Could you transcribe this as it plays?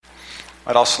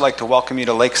I'd also like to welcome you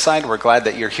to Lakeside. We're glad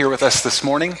that you're here with us this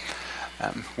morning.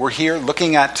 We're here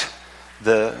looking at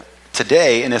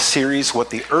today in a series what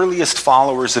the earliest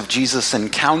followers of Jesus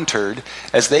encountered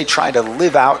as they try to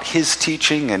live out his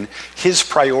teaching and his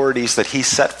priorities that he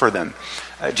set for them.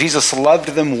 Jesus loved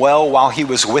them well while he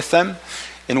was with them.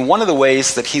 And one of the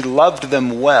ways that he loved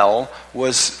them well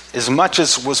was, as much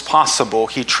as was possible,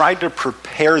 he tried to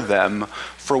prepare them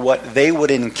for what they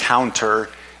would encounter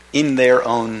in their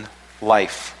own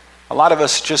life. A lot of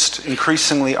us just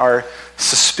increasingly are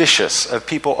suspicious of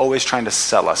people always trying to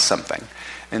sell us something.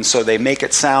 And so they make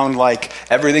it sound like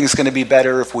everything's going to be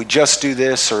better if we just do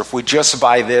this or if we just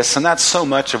buy this. And that's so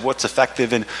much of what's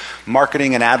effective in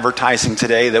marketing and advertising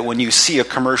today, that when you see a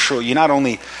commercial, you not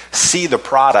only see the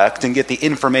product and get the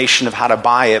information of how to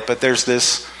buy it, but there's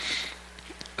this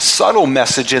subtle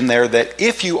message in there that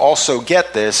if you also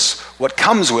get this, what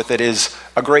comes with it is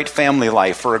a great family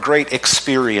life or a great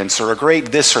experience or a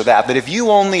great this or that if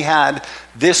you only had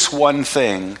this one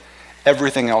thing,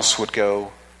 everything else would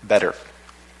go better.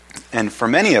 And for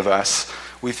many of us,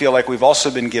 we feel like we've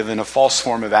also been given a false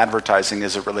form of advertising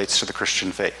as it relates to the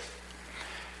Christian faith.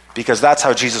 Because that's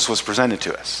how Jesus was presented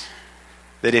to us.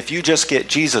 That if you just get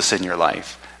Jesus in your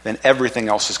life, then everything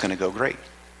else is going to go great.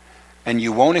 And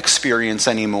you won't experience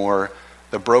anymore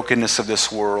the brokenness of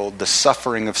this world, the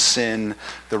suffering of sin,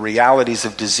 the realities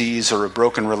of disease or a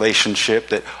broken relationship,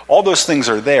 that all those things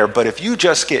are there. But if you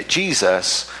just get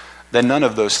Jesus, then none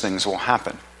of those things will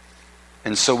happen.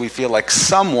 And so we feel like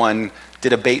someone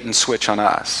did a bait and switch on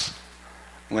us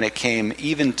when it came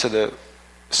even to the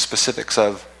specifics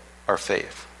of our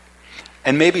faith.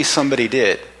 And maybe somebody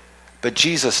did, but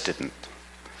Jesus didn't.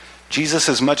 Jesus,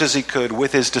 as much as he could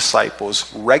with his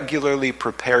disciples, regularly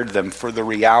prepared them for the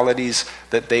realities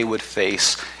that they would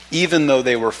face, even though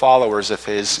they were followers of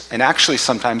his, and actually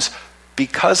sometimes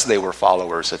because they were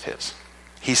followers of his.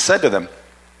 He said to them,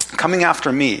 coming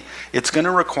after me, it's going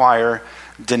to require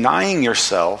denying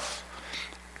yourself,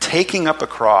 taking up a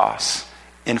cross,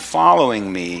 and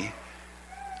following me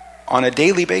on a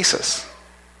daily basis.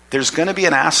 There's going to be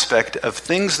an aspect of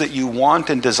things that you want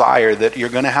and desire that you're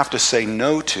going to have to say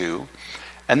no to,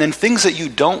 and then things that you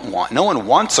don't want. No one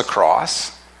wants a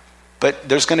cross, but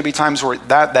there's going to be times where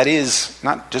that is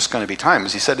not just going to be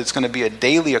times. He said it's going to be a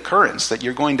daily occurrence, that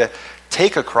you're going to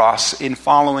take a cross in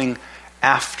following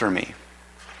after me.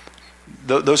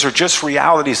 Those are just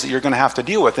realities that you're going to have to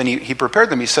deal with. And he prepared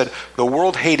them. He said, the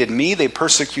world hated me, they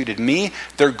persecuted me.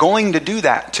 They're going to do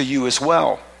that to you as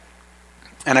well.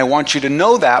 And I want you to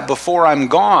know that before I'm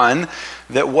gone,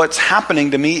 that what's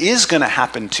happening to me is going to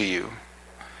happen to you.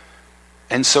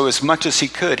 And so as much as he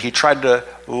could, he tried to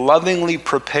lovingly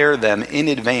prepare them in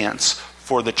advance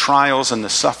for the trials and the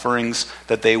sufferings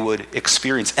that they would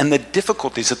experience and the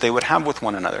difficulties that they would have with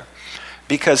one another.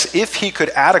 Because if he could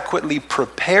adequately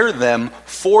prepare them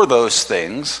for those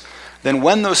things, then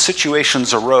when those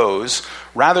situations arose,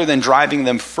 rather than driving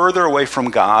them further away from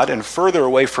God and further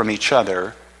away from each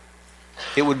other,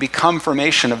 it would be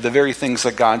confirmation of the very things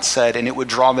that God said, and it would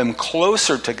draw them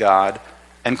closer to God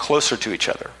and closer to each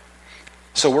other.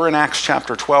 So we're in Acts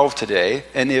chapter 12 today,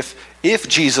 and if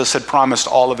Jesus had promised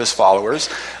all of his followers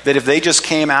that if they just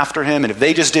came after him and if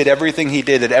they just did everything he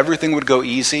did, that everything would go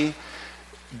easy,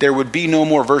 there would be no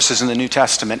more verses in the New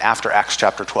Testament after Acts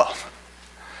chapter 12.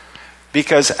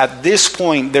 Because at this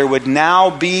point, there would now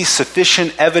be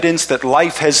sufficient evidence that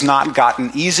life has not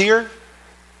gotten easier,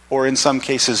 or in some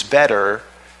cases better,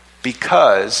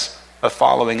 because of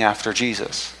following after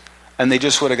Jesus. And they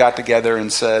just would have got together and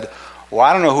said, well,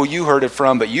 I don't know who you heard it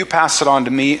from, but you passed it on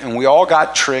to me, and we all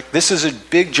got tricked. This is a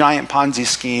big, giant Ponzi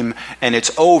scheme, and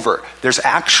it's over. There's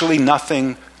actually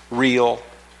nothing real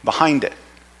behind it.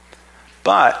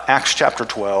 But Acts chapter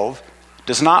 12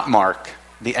 does not mark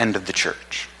the end of the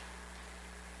church.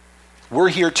 We're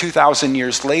here 2,000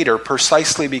 years later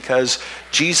precisely because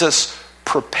Jesus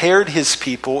prepared his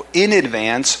people in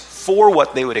advance for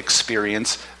what they would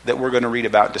experience that we're going to read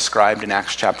about described in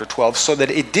Acts chapter 12, so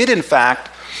that it did in fact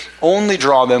only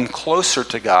draw them closer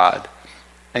to God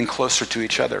and closer to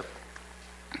each other.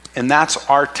 And that's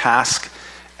our task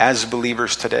as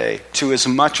believers today, to as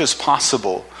much as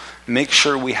possible make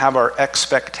sure we have our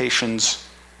expectations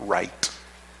right,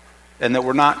 and that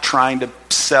we're not trying to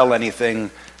sell anything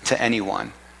to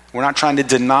anyone. We're not trying to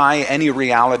deny any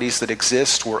realities that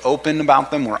exist. We're open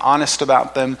about them. We're honest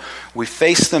about them. We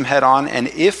face them head on, and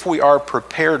if we are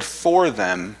prepared for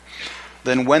them,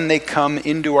 then when they come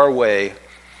into our way,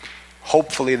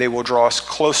 hopefully they will draw us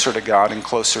closer to God and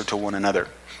closer to one another.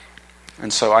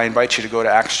 And so I invite you to go to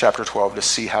Acts chapter 12 to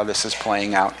see how this is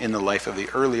playing out in the life of the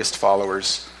earliest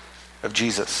followers of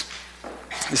Jesus.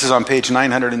 This is on page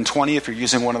 920 if you're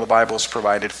using one of the Bibles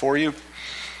provided for you.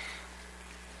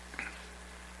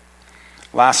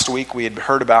 Last week we had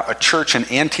heard about a church in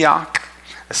Antioch,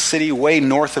 a city way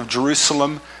north of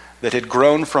Jerusalem that had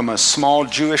grown from a small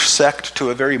Jewish sect to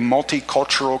a very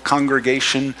multicultural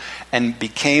congregation and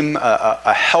became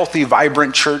a healthy,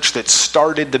 vibrant church that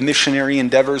started the missionary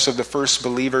endeavors of the first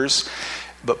believers.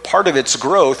 But part of its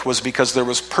growth was because there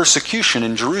was persecution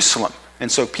in Jerusalem.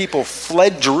 And so people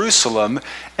fled Jerusalem,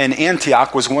 and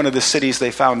Antioch was one of the cities they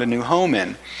found a new home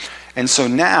in. And so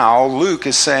now Luke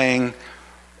is saying,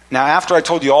 now after I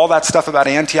told you all that stuff about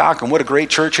Antioch and what a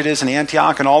great church it is in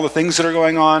Antioch and all the things that are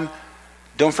going on,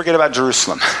 don't forget about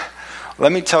Jerusalem.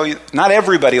 Let me tell you, not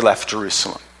everybody left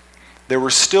Jerusalem. There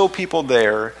were still people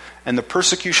there, and the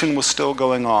persecution was still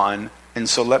going on. And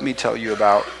so let me tell you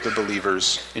about the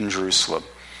believers in Jerusalem.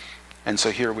 And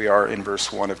so here we are in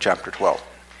verse 1 of chapter 12.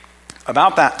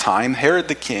 About that time, Herod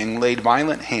the king laid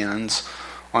violent hands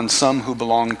on some who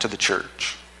belonged to the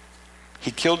church.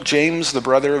 He killed James, the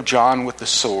brother of John, with the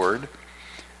sword.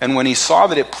 And when he saw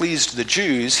that it pleased the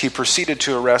Jews, he proceeded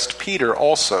to arrest Peter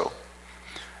also.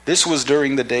 This was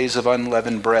during the days of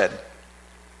unleavened bread.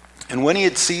 And when he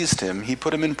had seized him, he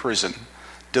put him in prison,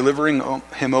 delivering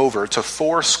him over to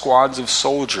 4 squads of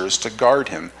soldiers to guard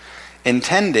him,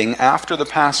 intending after the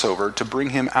Passover to bring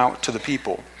him out to the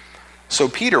people. So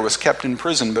Peter was kept in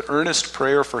prison, but earnest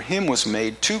prayer for him was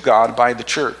made to God by the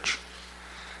church.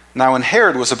 Now when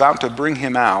Herod was about to bring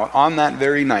him out, on that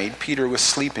very night Peter was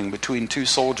sleeping between 2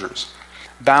 soldiers,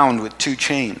 bound with 2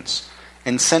 chains.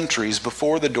 And sentries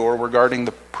before the door were guarding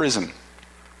the prison.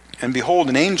 And behold,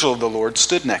 an angel of the Lord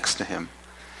stood next to him,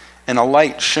 and a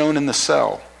light shone in the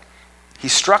cell. He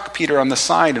struck Peter on the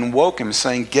side and woke him,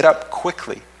 saying, "Get up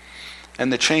quickly."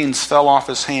 And the chains fell off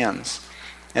his hands.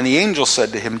 And the angel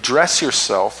said to him, "Dress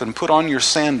yourself and put on your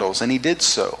sandals." And he did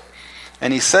so.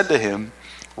 And he said to him,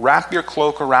 "Wrap your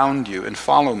cloak around you and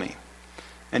follow me."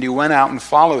 And he went out and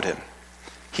followed him.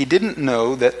 He didn't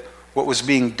know that what was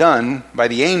being done by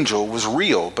the angel was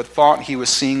real, but thought he was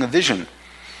seeing a vision.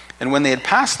 And when they had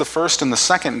passed the first and the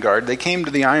second guard, they came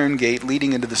to the iron gate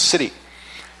leading into the city.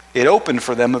 It opened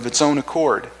for them of its own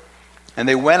accord. And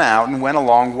they went out and went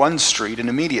along one street, and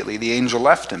immediately the angel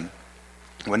left him.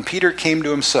 When Peter came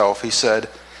to himself, he said,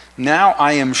 "Now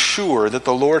I am sure that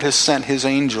the Lord has sent his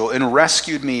angel and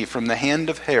rescued me from the hand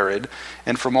of Herod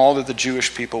and from all that the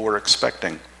Jewish people were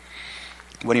expecting."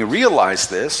 When he realized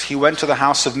this, he went to the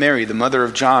house of Mary, the mother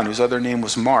of John, whose other name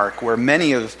was Mark, where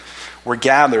many were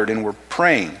gathered and were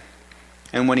praying.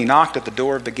 And when he knocked at the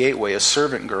door of the gateway, a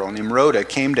servant girl named Rhoda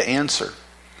came to answer.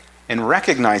 And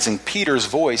recognizing Peter's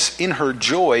voice, in her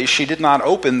joy, she did not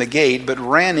open the gate, but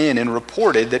ran in and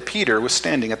reported that Peter was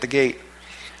standing at the gate.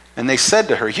 And they said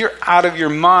to her, "You're out of your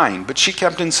mind." But she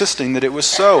kept insisting that it was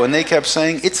so, and they kept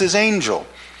saying, "It's his angel."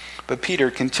 But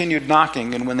Peter continued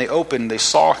knocking, and when they opened, they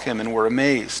saw him and were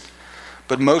amazed.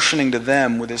 But motioning to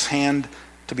them with his hand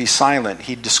to be silent,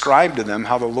 he described to them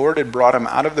how the Lord had brought him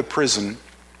out of the prison.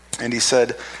 And he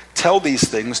said, "Tell these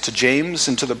things to James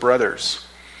and to the brothers."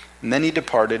 And then he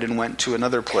departed and went to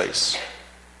another place.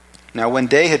 Now when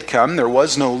day had come, there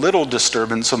was no little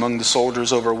disturbance among the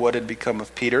soldiers over what had become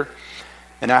of Peter.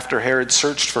 And after Herod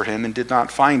searched for him and did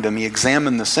not find him, he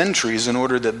examined the sentries in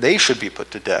order that they should be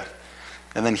put to death.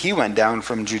 And then he went down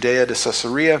from Judea to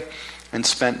Caesarea and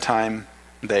spent time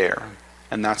there.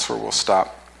 And that's where we'll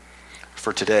stop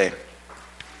for today.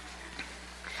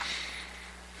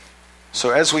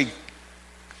 So as we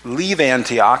leave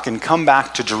Antioch and come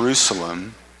back to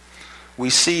Jerusalem, we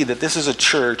see that this is a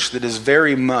church that is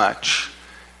very much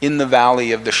in the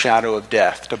valley of the shadow of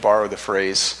death, to borrow the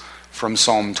phrase from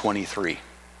Psalm 23.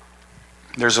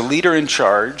 There's a leader in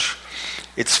charge.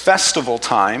 It's festival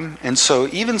time, and so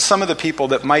even some of the people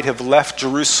that might have left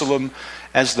Jerusalem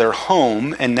as their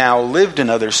home and now lived in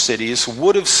other cities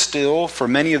would have still, for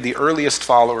many of the earliest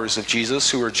followers of Jesus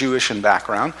who were Jewish in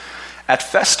background, at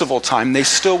festival time they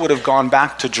still would have gone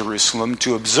back to Jerusalem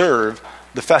to observe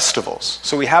the festivals.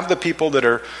 So we have the people that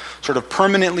are sort of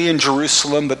permanently in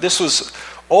Jerusalem, but this was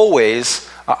always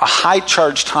a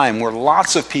high-charged time where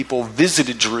lots of people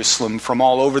visited Jerusalem from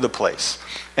all over the place.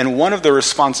 And one of the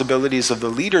responsibilities of the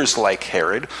leaders like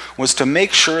Herod was to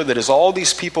make sure that as all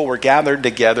these people were gathered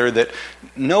together, that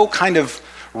no kind of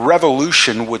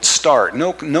revolution would start.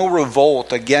 No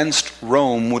revolt against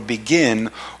Rome would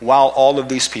begin while all of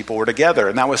these people were together.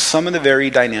 And that was some of the very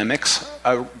dynamics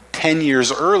 10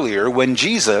 years earlier when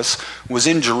Jesus was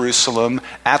in Jerusalem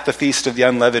at the Feast of the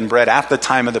Unleavened Bread at the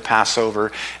time of the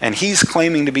Passover. And he's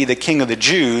claiming to be the King of the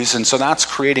Jews. And so that's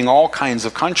creating all kinds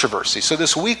of controversy. So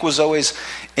this week was always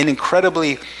an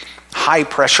incredibly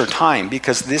high-pressure time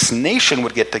because this nation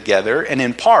would get together and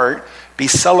in part be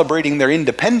celebrating their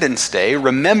Independence Day,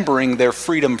 remembering their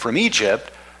freedom from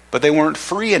Egypt, but they weren't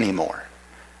free anymore.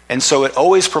 And so it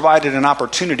always provided an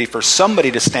opportunity for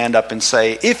somebody to stand up and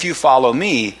say, if you follow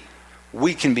me,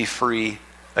 we can be free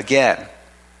again.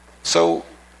 So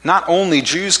not only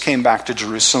Jews came back to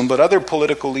Jerusalem, but other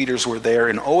political leaders were there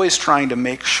and always trying to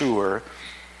make sure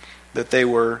that they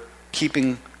were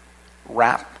keeping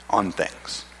wrap on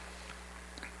things.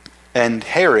 And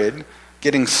Herod,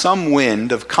 getting some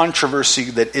wind of controversy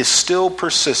that is still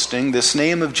persisting, this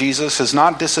name of Jesus has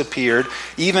not disappeared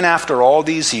even after all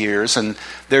these years, and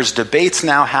there's debates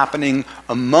now happening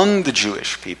among the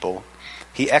Jewish people,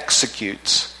 he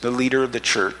executes the leader of the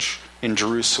church in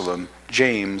Jerusalem,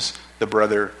 James, the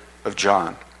brother of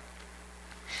John.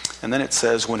 And then it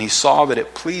says, when he saw that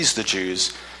it pleased the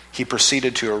Jews, he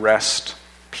proceeded to arrest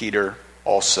Peter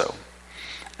also.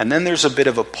 And then there's a bit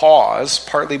of a pause,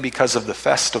 partly because of the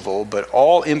festival, but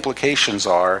all implications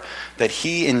are that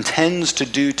he intends to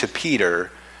do to Peter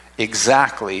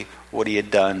exactly what he had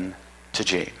done to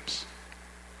James.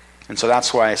 And so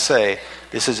that's why I say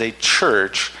this is a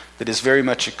church that is very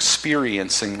much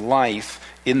experiencing life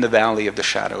in the valley of the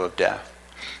shadow of death.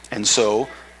 And so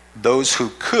those who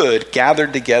could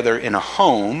gathered together in a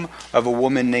home of a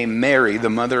woman named Mary, the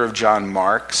mother of John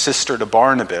Mark, sister to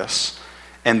Barnabas,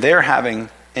 and they're having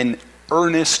an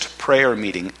earnest prayer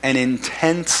meeting, an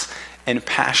intense and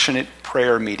passionate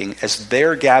prayer meeting as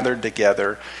they're gathered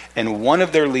together, and one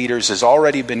of their leaders has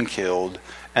already been killed,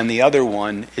 and the other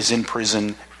one is in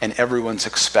prison, and everyone's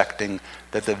expecting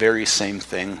that the very same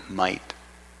thing might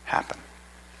happen.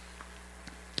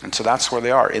 And so that's where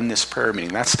they are in this prayer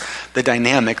meeting. That's the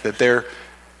dynamic that they're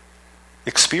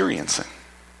experiencing.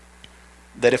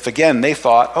 That if, again, they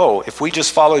thought, if we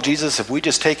just follow Jesus, if we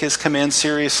just take his commands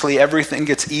seriously, everything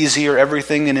gets easier,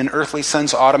 everything in an earthly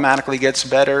sense automatically gets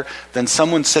better, then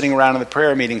someone's sitting around in the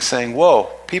prayer meeting saying, whoa,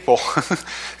 people,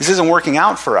 this isn't working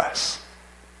out for us.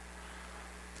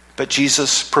 But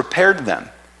Jesus prepared them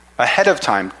ahead of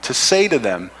time to say to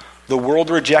them, the world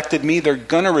rejected me, they're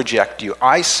going to reject you.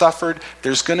 I suffered,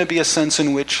 there's going to be a sense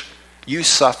in which you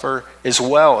suffer as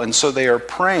well. And so they are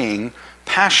praying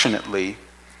passionately,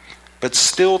 but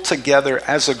still together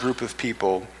as a group of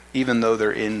people, even though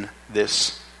they're in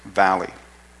this valley.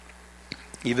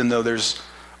 Even though there's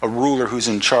a ruler who's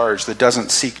in charge that doesn't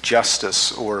seek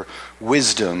justice or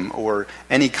wisdom or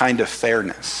any kind of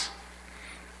fairness.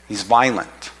 He's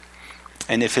violent.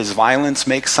 And if his violence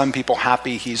makes some people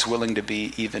happy, he's willing to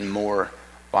be even more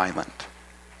violent.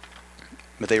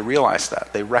 But they realize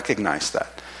that. They recognize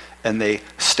that. And they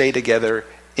stay together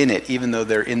in it, even though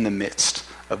they're in the midst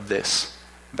of this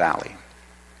valley.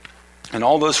 And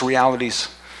all those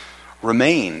realities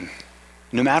remain,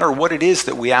 no matter what it is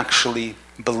that we actually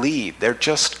believe. They're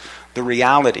just the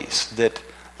realities that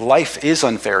life is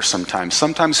unfair sometimes.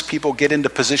 Sometimes people get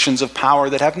into positions of power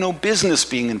that have no business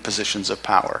being in positions of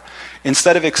power.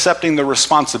 Instead of accepting the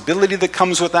responsibility that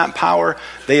comes with that power,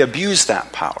 they abuse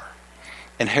that power.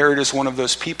 And Herod is one of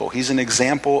those people. He's an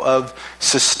example of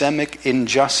systemic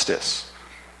injustice.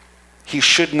 He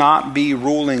should not be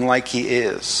ruling like he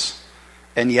is.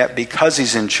 And yet, because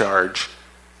he's in charge,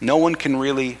 no one can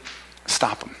really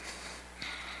stop him.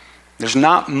 There's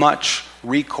not much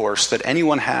recourse that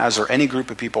anyone has or any group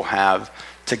of people have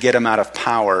to get him out of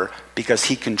power because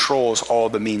he controls all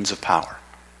the means of power.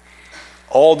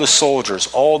 All the soldiers,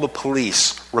 all the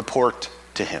police report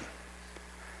to him.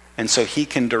 And so he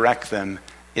can direct them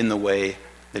in the way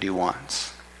that he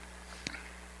wants.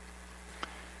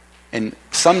 And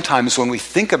sometimes when we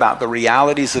think about the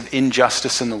realities of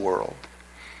injustice in the world,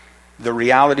 the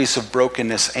realities of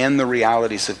brokenness and the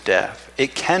realities of death,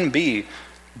 it can be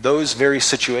those very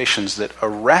situations that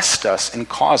arrest us and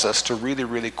cause us to really,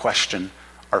 really question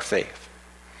our faith.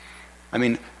 I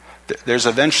mean, there's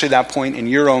eventually that point in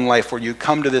your own life where you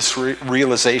come to this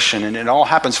realization, and it all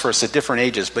happens for us at different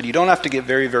ages, but you don't have to get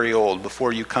very, very old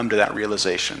before you come to that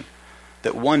realization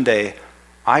that one day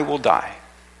I will die.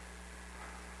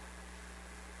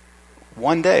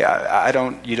 One day,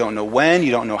 you don't know when,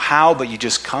 you don't know how, but you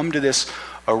just come to this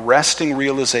arresting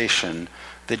realization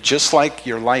that just like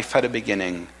your life had a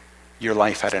beginning, your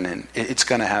life had an end. It's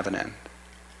going to have an end.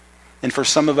 And for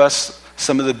some of us,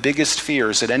 some of the biggest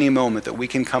fears at any moment that we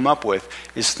can come up with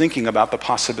is thinking about the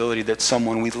possibility that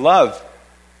someone we love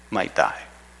might die.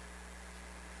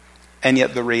 And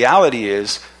yet the reality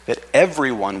is that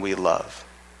everyone we love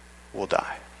will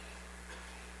die.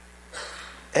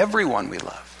 Everyone we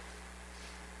love,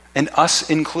 and us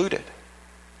included,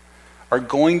 are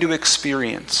going to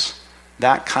experience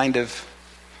that kind of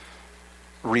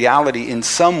reality in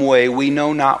some way, we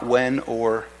know not when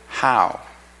or how.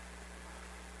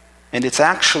 And it's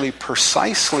actually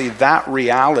precisely that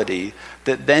reality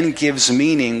that then gives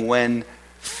meaning when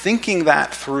thinking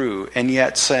that through and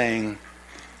yet saying,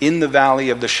 in the valley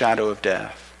of the shadow of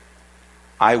death,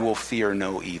 I will fear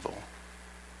no evil,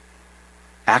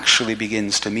 actually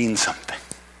begins to mean something.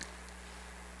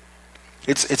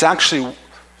 It's actually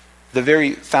the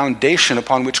very foundation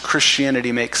upon which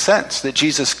Christianity makes sense, that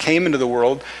Jesus came into the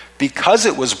world because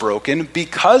it was broken,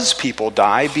 because people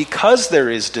die, because there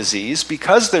is disease,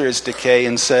 because there is decay,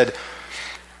 and said,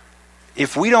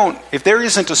 if there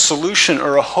isn't a solution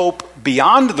or a hope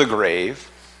beyond the grave,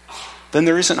 then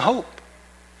there isn't hope.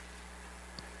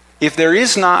 If there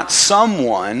is not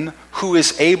someone who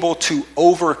is able to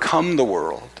overcome the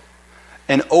world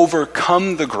and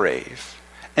overcome the grave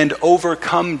and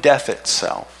overcome death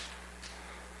itself,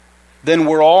 then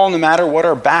we're all, no matter what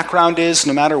our background is,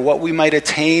 no matter what we might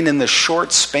attain in the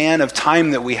short span of time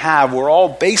that we have, we're all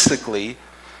basically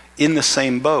in the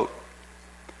same boat.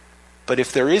 But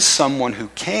if there is someone who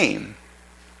came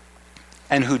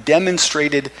and who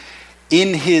demonstrated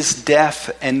in his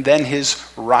death and then his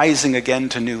rising again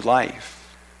to new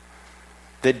life,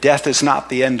 that death is not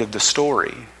the end of the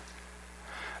story,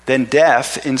 then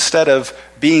death, instead of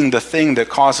being the thing that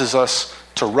causes us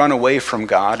to run away from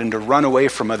God and to run away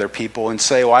from other people and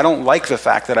say, well, I don't like the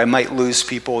fact that I might lose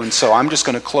people, and so I'm just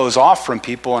going to close off from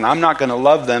people, and I'm not going to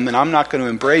love them, and I'm not going to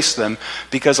embrace them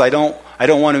because I don't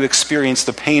want to experience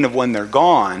the pain of when they're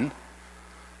gone,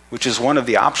 which is one of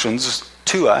the options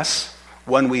to us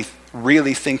when we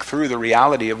really think through the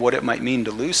reality of what it might mean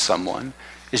to lose someone,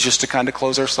 is just to kind of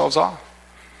close ourselves off.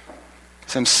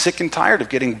 So I'm sick and tired of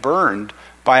getting burned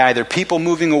by either people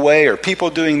moving away or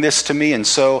people doing this to me, and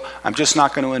so I'm just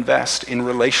not going to invest in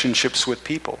relationships with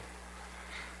people.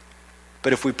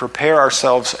 But if we prepare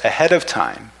ourselves ahead of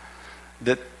time,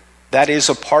 that is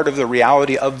a part of the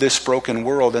reality of this broken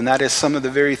world, and that is some of the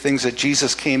very things that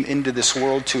Jesus came into this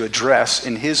world to address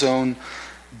in his own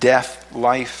death,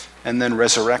 life, and then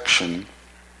resurrection.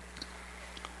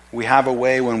 We have a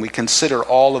way, when we consider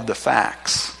all of the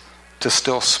facts, to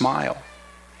still smile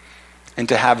and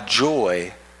to have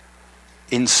joy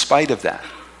in spite of that.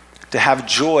 To have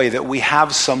joy that we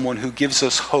have someone who gives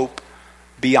us hope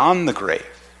beyond the grave.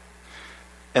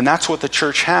 And that's what the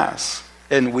church has.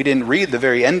 And we didn't read the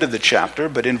very end of the chapter,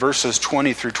 but in verses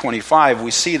 20 through 25,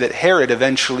 we see that Herod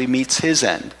eventually meets his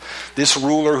end. This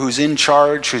ruler who's in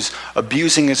charge, who's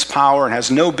abusing his power and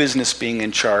has no business being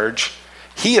in charge,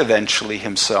 he eventually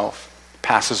himself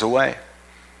passes away.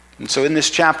 And so in this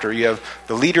chapter, you have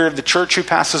the leader of the church who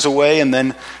passes away, and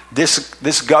then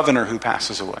this governor who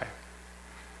passes away.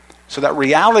 So that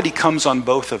reality comes on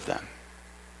both of them.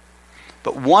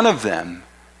 But one of them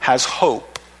has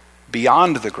hope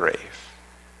beyond the grave,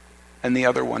 and the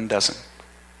other one doesn't.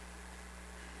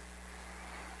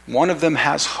 One of them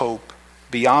has hope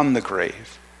beyond the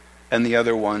grave, and the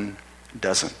other one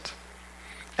doesn't.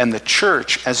 And the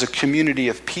church, as a community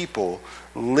of people,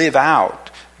 live out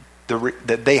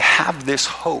that they have this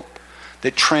hope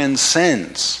that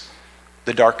transcends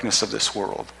the darkness of this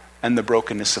world and the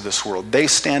brokenness of this world. They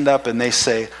stand up and they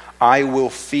say, I will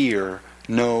fear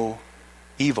no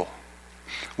evil.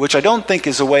 Which I don't think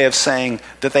is a way of saying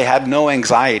that they had no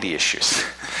anxiety issues.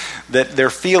 That their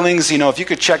feelings, if you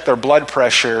could check their blood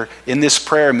pressure in this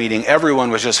prayer meeting,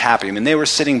 everyone was just happy. I mean, they were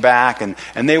sitting back and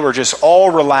they were just all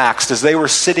relaxed as they were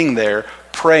sitting there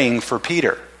praying for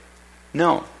Peter.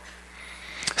 No.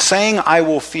 Saying I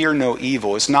will fear no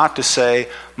evil is not to say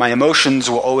my emotions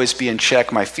will always be in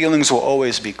check, my feelings will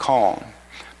always be calm.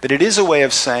 But it is a way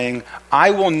of saying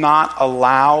I will not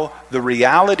allow the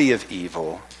reality of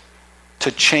evil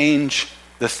to change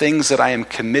the things that I am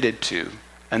committed to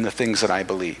and the things that I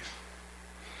believe.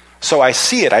 So I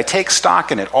see it, I take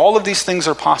stock in it. All of these things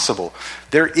are possible.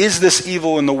 There is this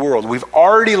evil in the world. We've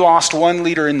already lost one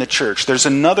leader in the church. There's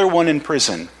another one in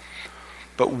prison.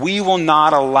 But we will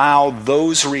not allow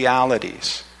those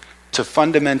realities to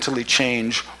fundamentally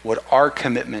change what our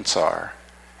commitments are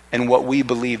and what we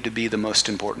believe to be the most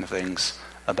important things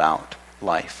about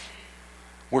life.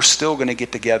 We're still going to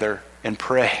get together and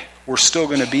pray. We're still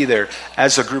going to be there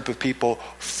as a group of people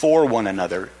for one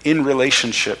another, in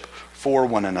relationship for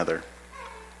one another.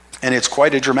 And it's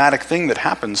quite a dramatic thing that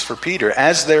happens for Peter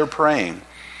as they're praying,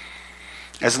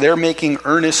 as they're making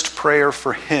earnest prayer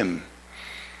for him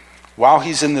while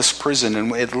he's in this prison.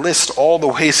 And it lists all the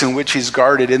ways in which he's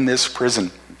guarded in this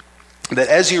prison. That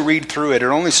as you read through it, it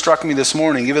only struck me this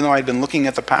morning, even though I'd been looking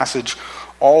at the passage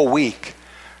all week,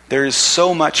 there is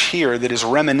so much here that is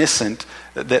reminiscent,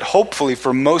 that hopefully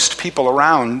for most people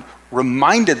around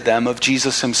reminded them of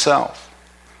Jesus himself.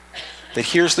 that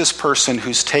here's this person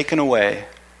who's taken away,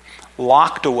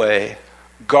 locked away,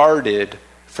 guarded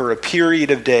for a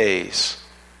period of days,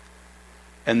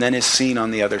 and then is seen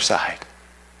on the other side.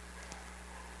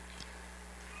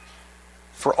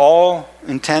 For all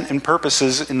intent and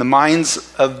purposes, in the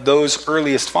minds of those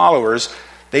earliest followers,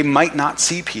 they might not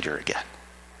see Peter again.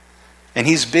 And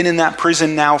he's been in that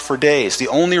prison now for days. The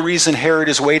only reason Herod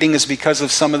is waiting is because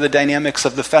of some of the dynamics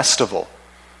of the festival.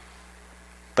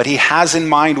 But he has in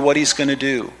mind what he's going to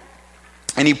do.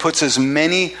 And he puts as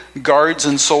many guards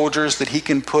and soldiers that he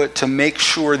can put to make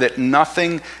sure that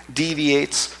nothing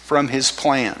deviates from his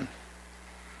plan.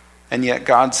 And yet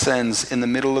God sends in the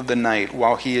middle of the night,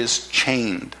 while he is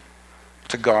chained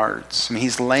to guards. I mean,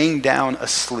 he's laying down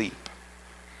asleep,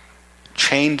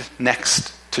 chained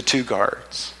next to 2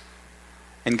 guards.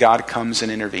 And God comes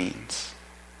and intervenes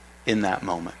in that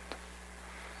moment.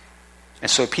 And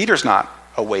so Peter's not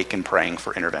awake and praying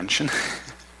for intervention.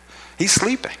 He's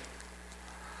sleeping.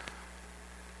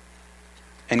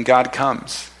 And God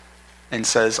comes and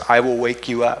says, I will wake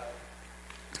you up.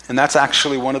 And that's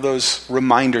actually one of those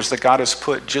reminders that God has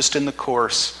put just in the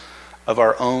course of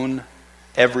our own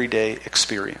everyday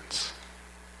experience.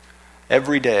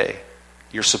 Every day,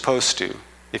 you're supposed to.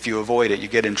 If you avoid it, you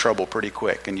get in trouble pretty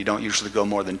quick, and you don't usually go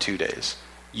more than 2 days.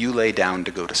 You lay down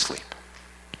to go to sleep.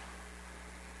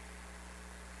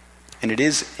 And it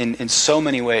is, in so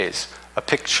many ways, a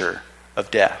picture of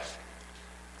death.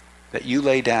 That you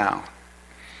lay down,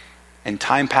 and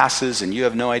time passes, and you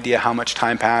have no idea how much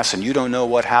time passed, and you don't know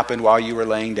what happened while you were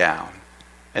laying down.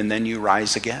 And then you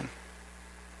rise again.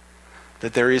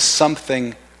 That there is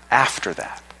something after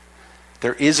that.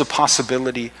 There is a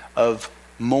possibility of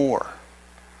more.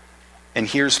 And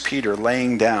here's Peter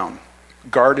laying down,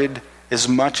 guarded as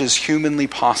much as humanly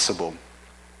possible.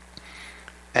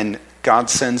 And God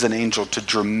sends an angel to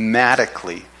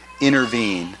dramatically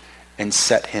intervene and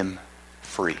set him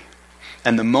free.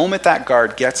 And the moment that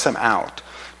guard gets him out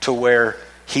to where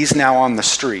he's now on the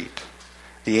street,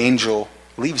 the angel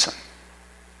leaves him.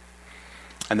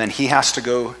 And then he has to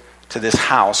go to this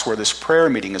house where this prayer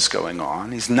meeting is going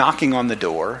on. He's knocking on the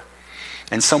door,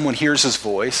 and someone hears his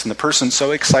voice, and the person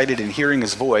so excited in hearing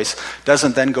his voice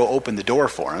doesn't then go open the door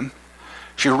for him.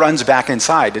 She runs back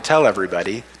inside to tell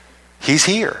everybody, he's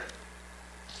here.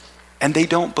 And they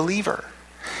don't believe her.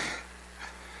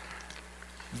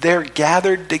 They're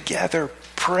gathered together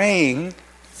praying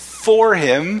for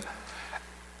him.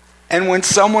 And when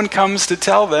someone comes to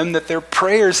tell them that their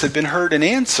prayers have been heard and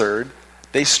answered,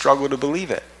 they struggle to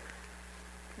believe it.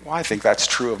 Well, I think that's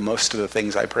true of most of the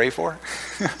things I pray for.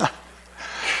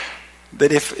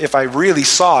 That if I really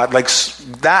saw it like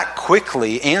that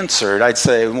quickly answered, I'd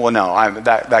say, well, no,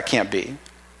 that can't be.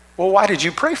 Well, why did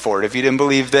you pray for it if you didn't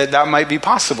believe that that might be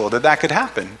possible, that could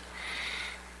happen?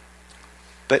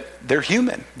 But they're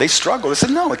human. They struggle. They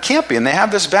said, no, it can't be. And they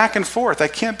have this back and forth.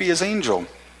 That can't be his angel.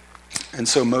 And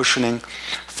so motioning,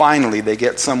 finally they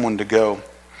get someone to go.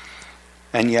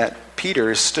 And yet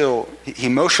Peter is still, he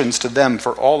motions to them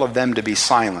for all of them to be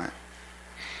silent.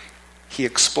 He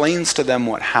explains to them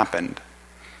what happened.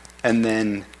 And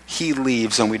then he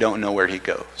leaves and we don't know where he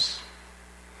goes.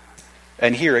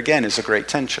 And here again is a great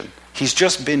tension. He's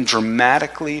just been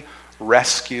dramatically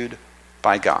rescued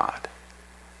by God.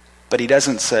 But he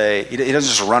doesn't say, he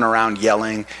doesn't just run around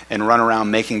yelling and run around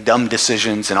making dumb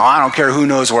decisions and, I don't care who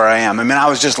knows where I am. I mean, I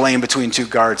was just laying between 2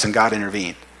 guards and God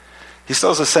intervened. He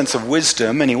still has a sense of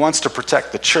wisdom and he wants to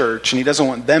protect the church and he doesn't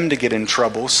want them to get in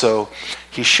trouble. So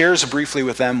he shares briefly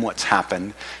with them what's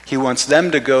happened. He wants them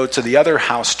to go to the other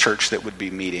house church that would be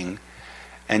meeting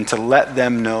and to let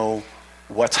them know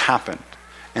what's happened.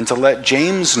 And to let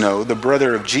James know, the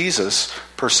brother of Jesus,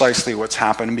 precisely what's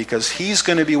happened, because he's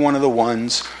going to be one of the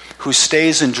ones who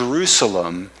stays in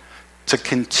Jerusalem to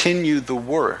continue the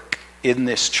work in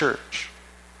this church.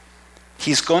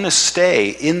 He's going to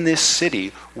stay in this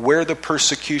city where the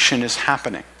persecution is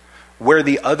happening, where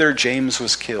the other James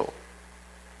was killed.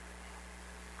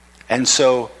 And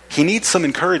so he needs some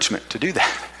encouragement to do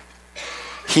that.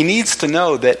 He needs to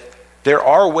know that there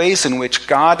are ways in which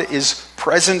God is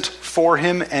present for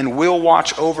him and will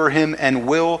watch over him and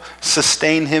will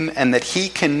sustain him, and that he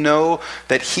can know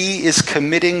that he is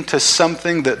committing to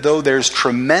something that though there's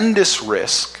tremendous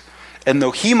risk, and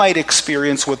though he might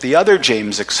experience what the other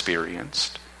James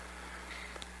experienced,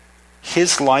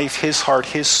 his life, his heart,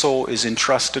 his soul is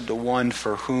entrusted to one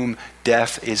for whom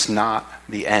death is not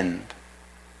the end.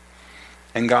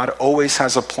 And God always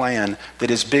has a plan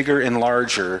that is bigger and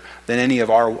larger than any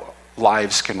of our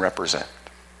lives can represent.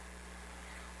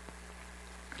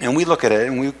 And we look at it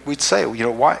and we'd say,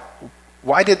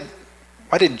 why did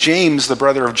James, the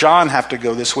brother of John, have to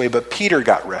go this way, but Peter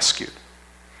got rescued?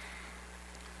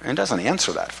 And it doesn't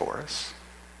answer that for us.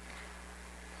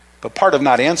 But part of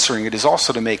not answering it is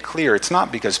also to make clear it's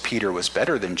not because Peter was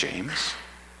better than James.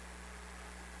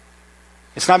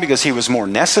 It's not because he was more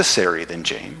necessary than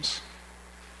James.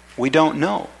 We don't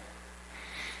know.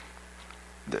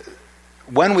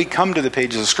 When we come to the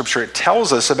pages of Scripture, it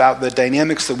tells us about the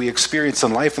dynamics that we experience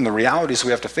in life and the realities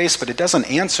we have to face, but it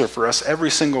doesn't answer for us every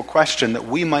single question that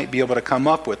we might be able to come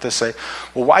up with to say,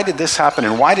 well, why did this happen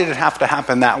and why did it have to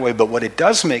happen that way? But what it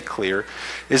does make clear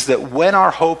is that when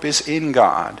our hope is in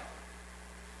God,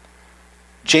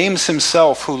 James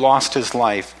himself, who lost his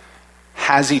life,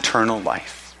 has eternal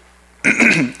life.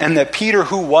 And that Peter,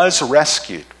 who was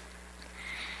rescued,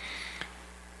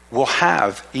 will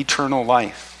have eternal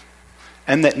life.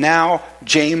 And that now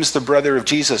James, the brother of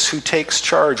Jesus, who takes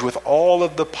charge with all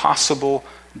of the possible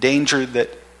danger that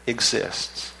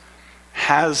exists,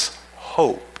 has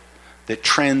hope that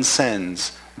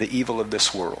transcends the evil of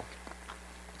this world.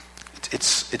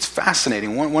 It's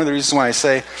fascinating. One of the reasons why I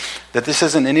say that this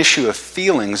isn't an issue of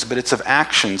feelings, but it's of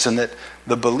actions, and that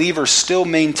the believer still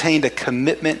maintained a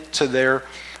commitment to their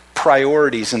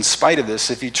priorities in spite of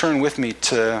this. If you turn with me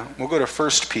we'll go to 1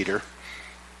 Peter.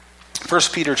 1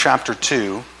 Peter chapter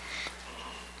 2,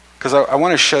 because I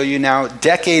want to show you now,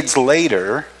 decades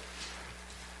later,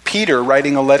 Peter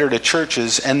writing a letter to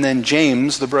churches, and then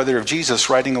James, the brother of Jesus,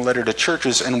 writing a letter to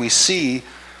churches, and we see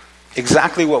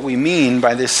exactly what we mean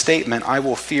by this statement, I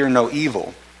will fear no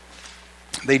evil.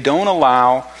 They don't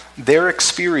allow their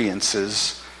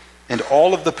experiences and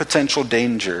all of the potential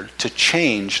danger to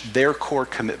change their core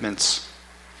commitments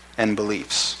and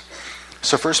beliefs.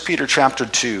 So 1 Peter chapter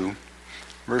 2,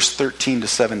 verse 13 to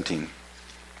 17.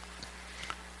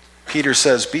 Peter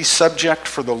says, be subject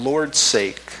for the Lord's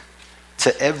sake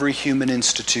to every human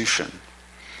institution,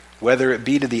 whether it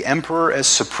be to the emperor as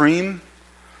supreme,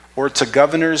 or to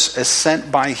governors as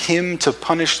sent by him to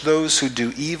punish those who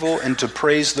do evil and to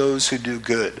praise those who do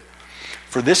good.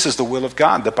 For this is the will of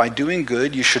God, that by doing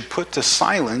good you should put to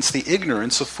silence the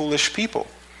ignorance of foolish people.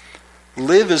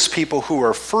 Live as people who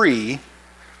are free,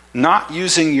 not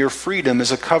using your freedom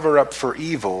as a cover-up for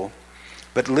evil,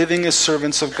 but living as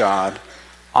servants of God.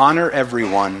 Honor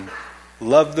everyone,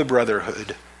 love the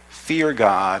brotherhood, fear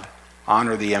God,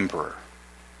 honor the emperor.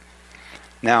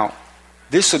 Now,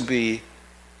 this would be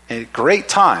a great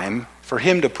time for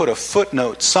him to put a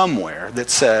footnote somewhere that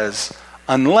says,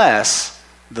 unless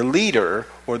the leader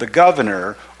or the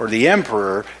governor or the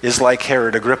emperor is like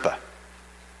Herod Agrippa.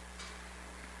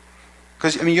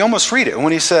 Because, you almost read it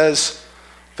when he says,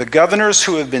 the governors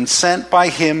who have been sent by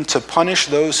him to punish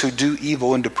those who do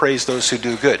evil and to praise those who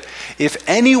do good. If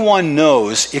anyone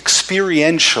knows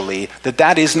experientially that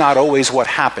that is not always what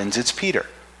happens, it's Peter.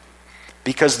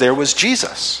 Because there was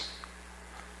Jesus,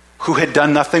 who had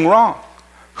done nothing wrong,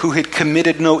 who had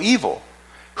committed no evil,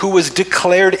 who was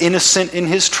declared innocent in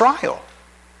his trial,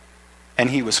 and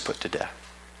he was put to death.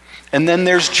 And then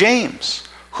there's James,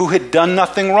 who had done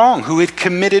nothing wrong, who had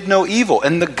committed no evil,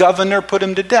 and the governor put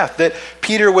him to death. That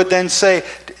Peter would then say,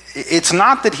 it's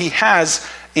not that he has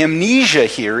amnesia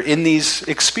here in these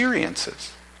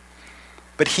experiences,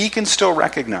 but he can still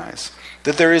recognize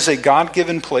that there is a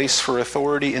God-given place for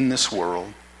authority in this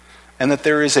world, and that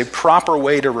there is a proper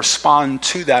way to respond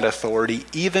to that authority,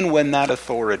 even when that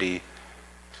authority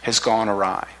has gone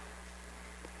awry.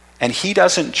 And he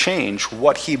doesn't change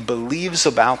what he believes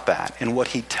about that and what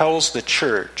he tells the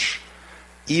church,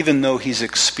 even though he's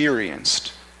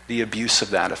experienced the abuse of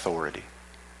that authority.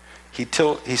 He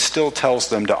still tells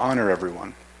them to honor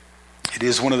everyone. It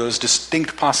is one of those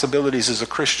distinct possibilities as a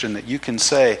Christian that you can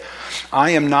say,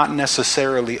 I am not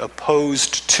necessarily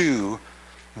opposed to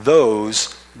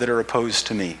those that are opposed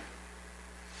to me.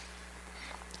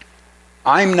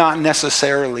 I'm not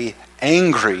necessarily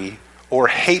angry or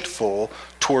hateful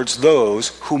towards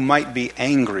those who might be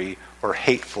angry or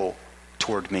hateful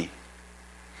toward me.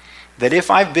 That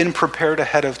if I've been prepared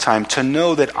ahead of time to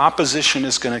know that opposition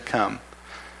is going to come,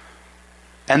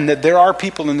 and that there are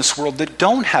people in this world that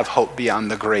don't have hope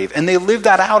beyond the grave, and they live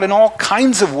that out in all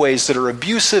kinds of ways that are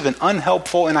abusive and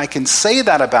unhelpful, and I can say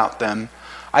that about them,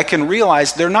 I can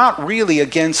realize they're not really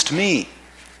against me.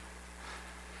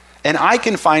 And I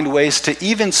can find ways to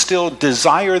even still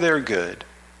desire their good,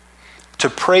 to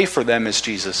pray for them, as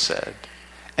Jesus said,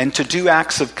 and to do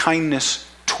acts of kindness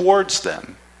towards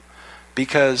them,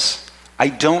 because I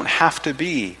don't have to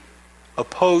be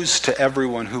opposed to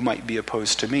everyone who might be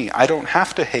opposed to me. I don't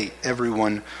have to hate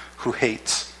everyone who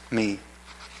hates me.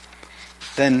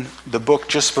 Then the book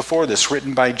just before this,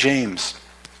 written by James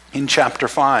in chapter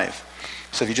 5.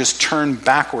 So if you just turn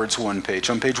backwards one page,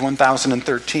 on page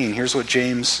 1013, here's what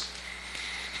James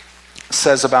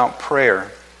says about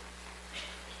prayer.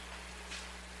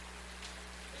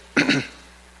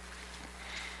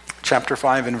 Chapter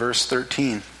 5 and verse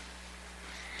 13.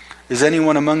 Is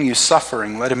anyone among you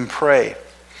suffering? Let him pray.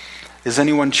 Is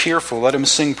anyone cheerful? Let him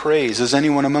sing praise. Is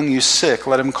anyone among you sick?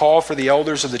 Let him call for the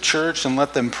elders of the church and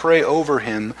let them pray over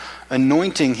him,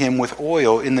 anointing him with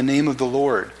oil in the name of the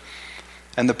Lord.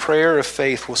 And the prayer of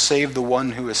faith will save the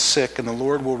one who is sick, and the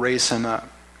Lord will raise him up.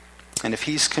 And if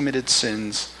he's committed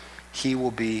sins, he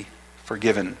will be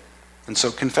forgiven. And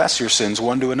so confess your sins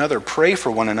one to another. Pray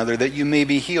for one another that you may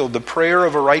be healed. The prayer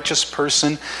of a righteous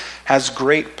person has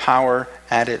great power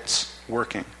at its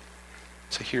working.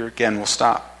 So here again, we'll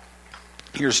stop.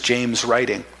 Here's James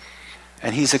writing.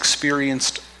 And he's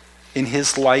experienced in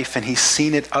his life, and he's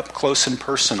seen it up close and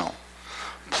personal,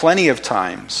 plenty of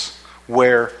times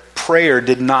where prayer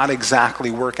did not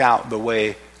exactly work out the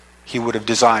way he would have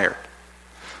desired.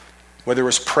 Whether it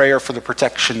was prayer for the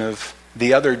protection of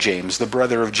the other James, the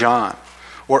brother of John,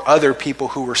 or other people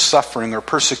who were suffering or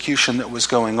persecution that was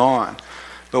going on.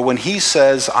 But when he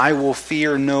says, I will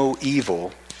fear no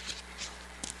evil,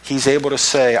 he's able to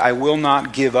say, I will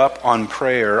not give up on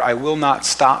prayer. I will not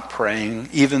stop praying,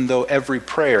 even though every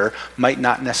prayer might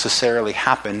not necessarily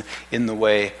happen in the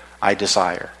way I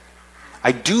desire.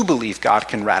 I do believe God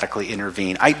can radically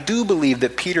intervene. I do believe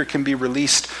that Peter can be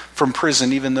released from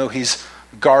prison even though he's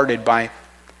guarded by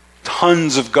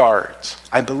tons of guards.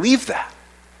 I believe that.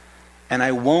 And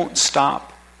I won't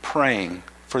stop praying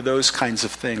for those kinds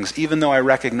of things, even though I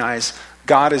recognize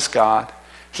God is God.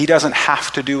 He doesn't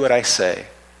have to do what I say.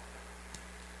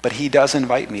 But he does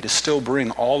invite me to still bring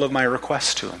all of my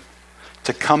requests to him,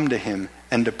 to come to him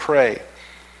and to pray,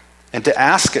 and to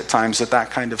ask at times that that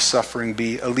kind of suffering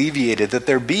be alleviated, that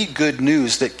there be good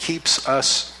news that keeps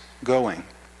us going.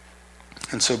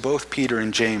 And so both Peter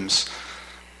and James,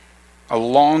 a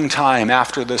long time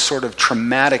after the sort of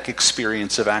traumatic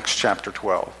experience of Acts chapter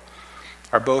 12,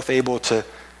 are both able to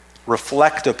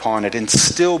reflect upon it and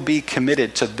still be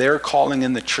committed to their calling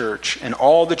in the church and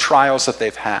all the trials that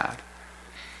they've had.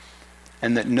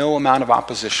 And that no amount of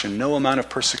opposition, no amount of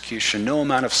persecution, no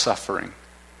amount of suffering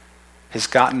has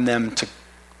gotten them to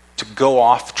go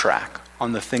off track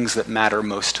on the things that matter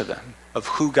most to them, of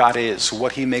who God is,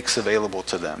 what he makes available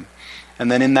to them.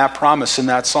 And then in that promise, in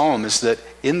that psalm, is that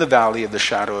in the valley of the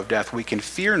shadow of death, we can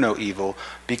fear no evil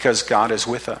because God is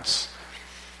with us.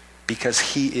 Because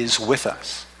he is with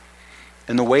us.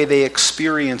 And the way they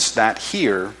experienced that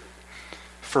here,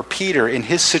 for Peter, in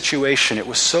his situation, it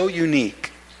was so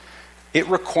unique. It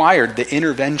required the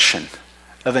intervention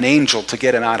of an angel to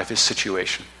get him out of his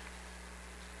situation.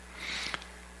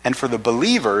 And for the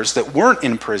believers that weren't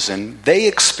in prison, they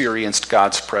experienced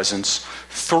God's presence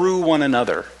through one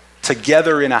another,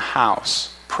 together in a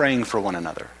house, praying for one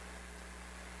another.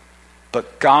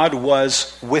 But God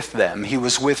was with them. He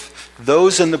was with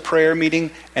those in the prayer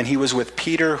meeting, and he was with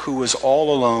Peter, who was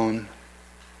all alone,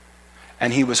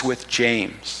 and he was with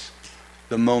James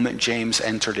the moment James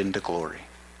entered into glory.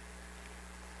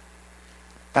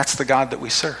 That's the God that we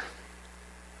serve.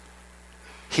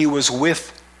 He was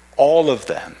with all of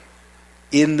them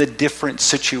in the different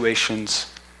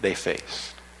situations they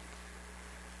faced.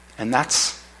 And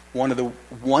that's one of the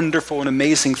wonderful and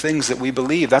amazing things that we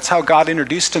believe. That's how God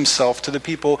introduced himself to the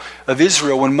people of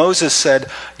Israel when Moses said,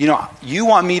 you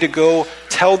want me to go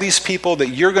tell these people that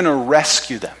you're going to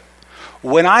rescue them.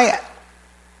 When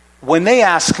they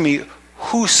ask me,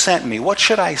 who sent me? What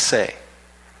should I say?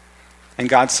 And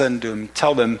God said to him,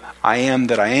 tell them, I am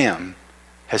that I am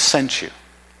has sent you.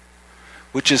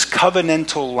 Which is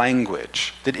covenantal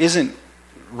language that isn't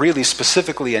really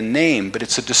specifically a name, but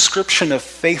it's a description of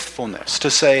faithfulness to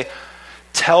say,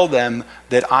 tell them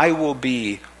that I will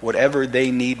be whatever they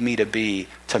need me to be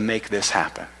to make this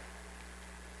happen.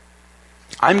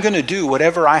 I'm going to do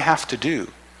whatever I have to do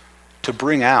to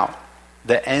bring out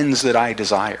the ends that I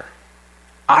desire.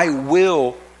 I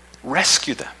will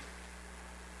rescue them.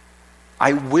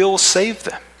 I will save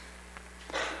them.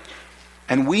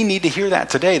 And we need to hear that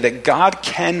today, that God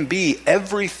can be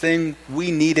everything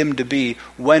we need him to be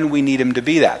when we need him to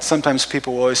be that. Sometimes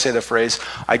people will always say the phrase,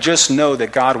 I just know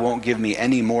that God won't give me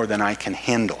any more than I can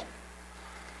handle.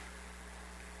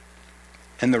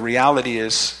 And the reality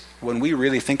is, when we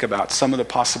really think about some of the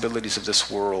possibilities of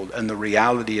this world and the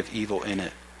reality of evil in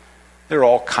it, there are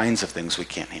all kinds of things we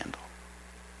can't handle.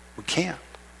 We can't.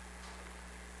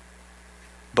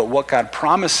 But what God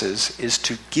promises is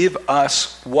to give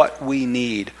us what we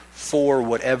need for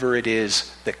whatever it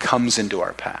is that comes into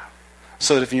our path.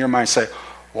 So that if in your mind say,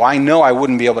 well, I know I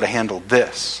wouldn't be able to handle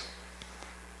this.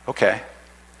 Okay,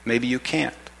 maybe you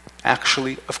can't.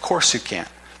 Actually, of course you can't.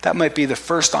 That might be the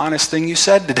first honest thing you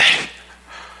said today.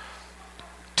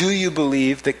 Do you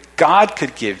believe that God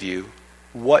could give you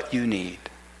what you need.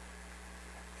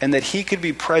 And that he could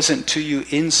be present to you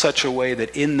in such a way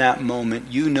that in that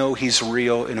moment you know he's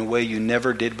real in a way you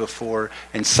never did before,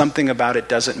 and something about it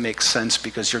doesn't make sense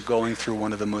because you're going through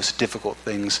one of the most difficult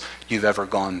things you've ever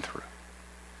gone through.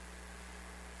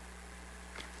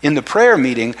 In the prayer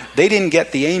meeting, they didn't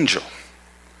get the angel.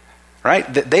 Right?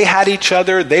 They had each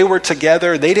other, they were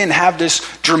together, they didn't have this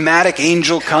dramatic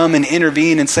angel come and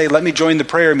intervene and say, let me join the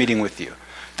prayer meeting with you.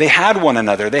 They had one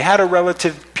another. They had a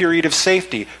relative period of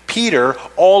safety. Peter,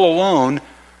 all alone,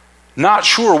 not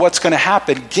sure what's going to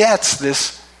happen, gets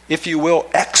this, if you will,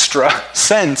 extra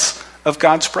sense of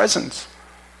God's presence.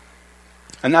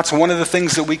 And that's one of the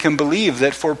things that we can believe,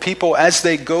 that for people as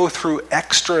they go through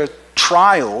extra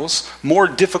trials, more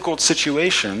difficult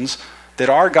situations, that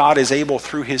our God is able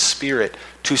through his Spirit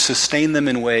to sustain them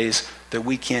in ways that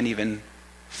we can't even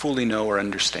fully know or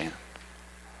understand.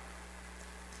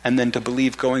 And then to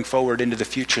believe going forward into the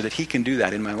future that he can do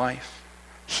that in my life.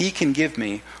 He can give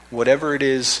me whatever it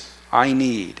is I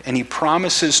need. And he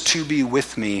promises to be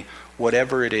with me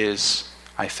whatever it is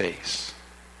I face.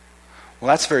 Well,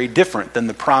 that's very different than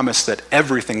the promise that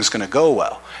everything's going to go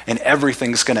well and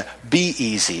everything's going to be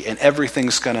easy and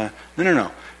everything's going to...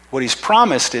 No. What he's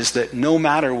promised is that no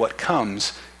matter what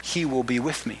comes, he will be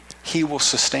with me. He will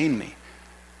sustain me.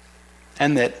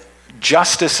 And that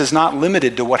justice is not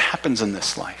limited to what happens in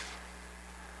this life.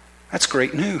 That's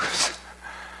great news.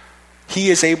 He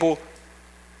is able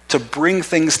to bring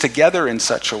things together in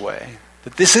such a way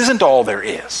that this isn't all there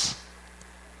is.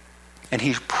 And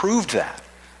he proved that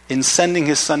in sending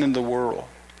his son into the world,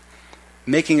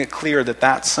 making it clear that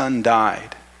that son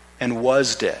died and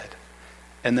was dead,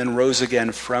 and then rose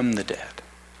again from the dead,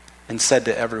 and said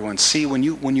to everyone, see, when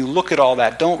you look at all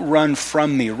that, don't run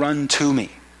from me, run to me,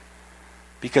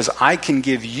 because I can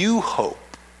give you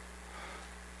hope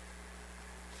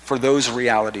for those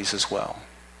realities as well,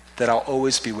 that I'll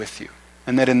always be with you,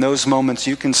 and that in those moments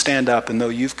you can stand up, and though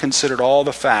you've considered all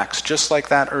the facts, just like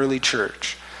that early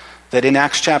church, that in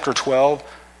Acts chapter 12,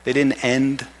 they didn't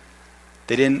end,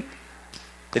 they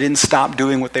didn't stop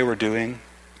doing what they were doing.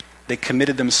 They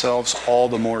committed themselves all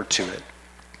the more to it.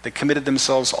 They committed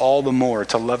themselves all the more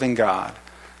to loving God,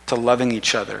 to loving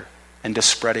each other, and to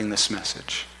spreading this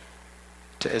message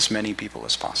to as many people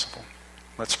as possible.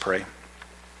 Let's pray.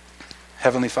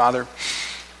 Heavenly Father,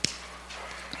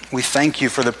 we thank you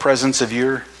for the presence of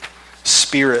your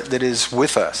Spirit that is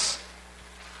with us,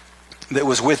 that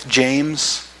was with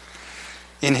James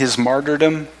in his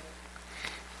martyrdom,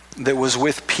 that was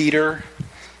with Peter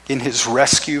in his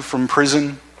rescue from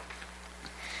prison,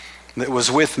 that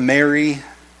was with Mary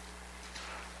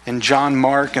and John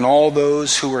Mark and all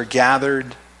those who were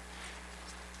gathered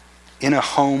in a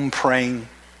home praying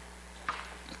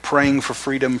for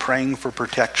freedom, praying for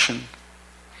protection.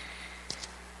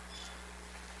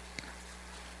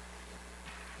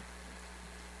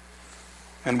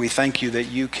 And we thank you that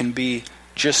you can be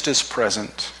just as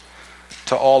present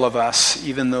to all of us,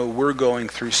 even though we're going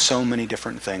through so many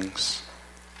different things.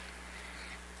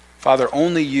 Father,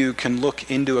 only you can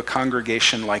look into a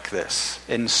congregation like this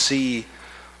and see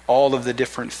all of the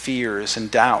different fears and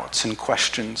doubts and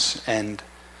questions and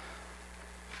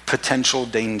potential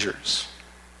dangers.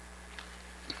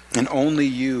 And only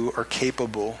you are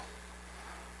capable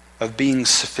of being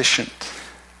sufficient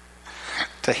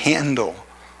to handle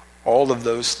all of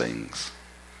those things.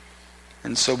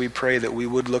 And so we pray that we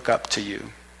would look up to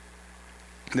you,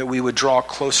 that we would draw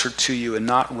closer to you and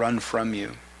not run from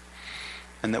you,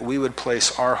 and that we would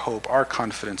place our hope, our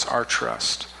confidence, our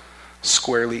trust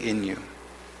squarely in you.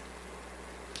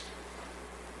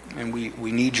 And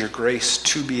we need your grace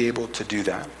to be able to do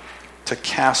that, to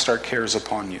cast our cares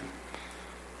upon you.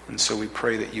 And so we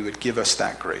pray that you would give us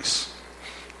that grace.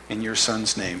 In your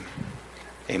Son's name,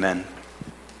 amen.